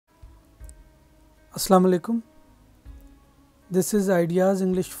Assalamu alaikum. This is Ideas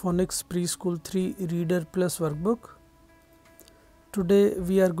English Phonics Preschool 3 Reader Plus Workbook. Today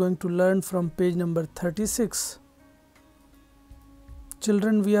we are going to learn from page number 36.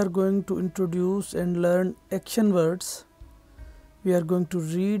 Children, we are going to introduce and learn action words. We are going to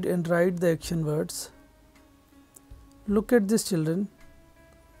read and write the action words. Look at this, children.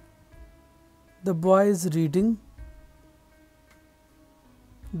 The boy is reading.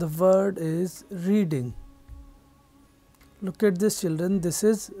 The word is reading. Look at this, children. This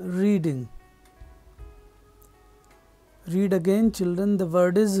is reading. Read again, children. The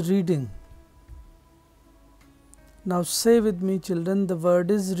word is reading. Now say with me, children. The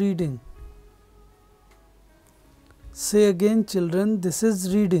word is reading. Say again, children. This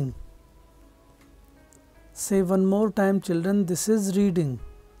is reading. Say one more time, children. This is reading.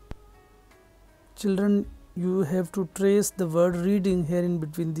 Children, you have to trace the word reading here in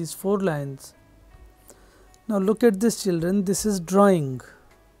between these 4 lines. Now look at this, children. This is drawing.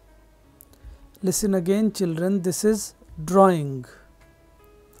 Listen again, children. This is drawing.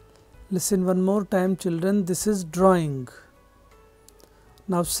 Listen one more time, children. This is drawing.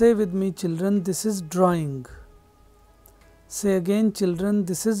 Now say with me, children. This is drawing. Say again, children.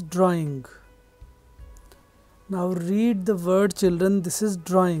 This is drawing. Now read the word, children. This is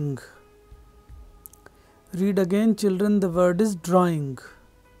drawing. Read again, children. The word is drawing.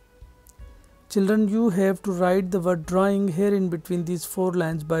 Children, you have to write the word drawing here in between these 4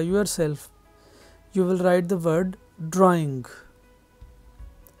 lines by yourself. You will write the word drawing.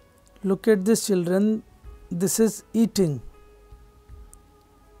 Look at this, children. This is eating.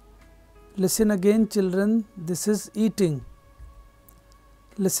 Listen again, children. This is eating.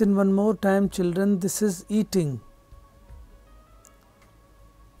 Listen one more time, children. This is eating.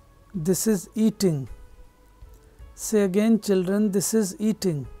 This is eating. Say again, children. This is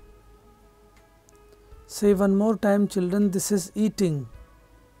eating. Say one more time, children. This is eating.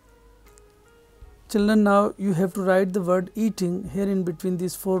 Children, now you have to write the word eating here in between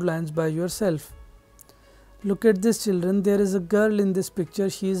these 4 lines by yourself. Look at this, children. There is a girl in this picture.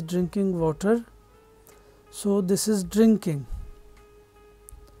 She is drinking water. So this is drinking.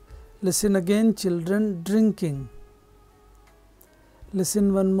 Listen again, children. Drinking.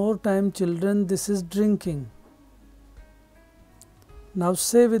 Listen one more time, children. This is drinking. Now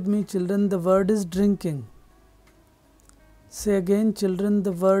say with me, children. The word is drinking. Say again, children.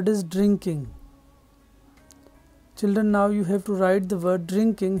 The word is drinking. Children, now you have to write the word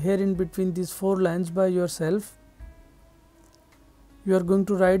drinking here in between these 4 lines by yourself. You are going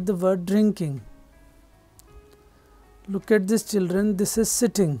to write the word drinking. Look at this, children. This is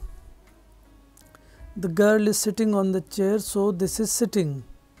sitting. The girl is sitting on the chair, so this is sitting.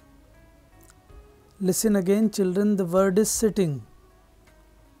 Listen again, children. The word is sitting.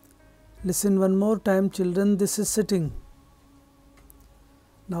 Listen one more time, children. This is sitting.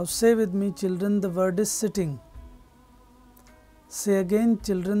 Now say with me, children. The word is sitting. Say again,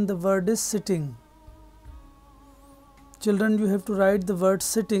 children. The word is sitting. Children, you have to write the word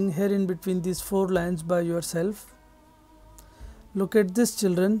sitting here in between these 4 lines by yourself. Look at this,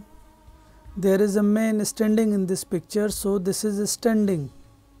 children. There is a man standing in this picture, so this is standing.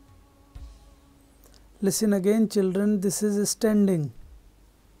 Listen again, children. This is standing.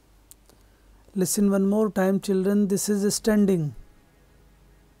 Listen one more time, children. This is standing.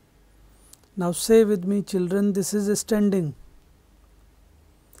 Now say with me, children. This is standing.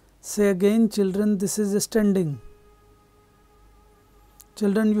 Say again, children. This is standing.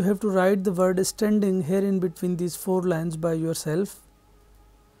 Children, you have to write the word standing here in between these 4 lines by yourself.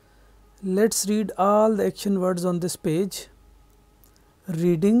 Let's read all the action words on this page.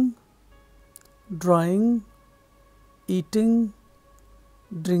 Reading, drawing, eating,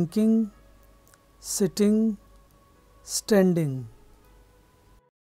 drinking, sitting, standing.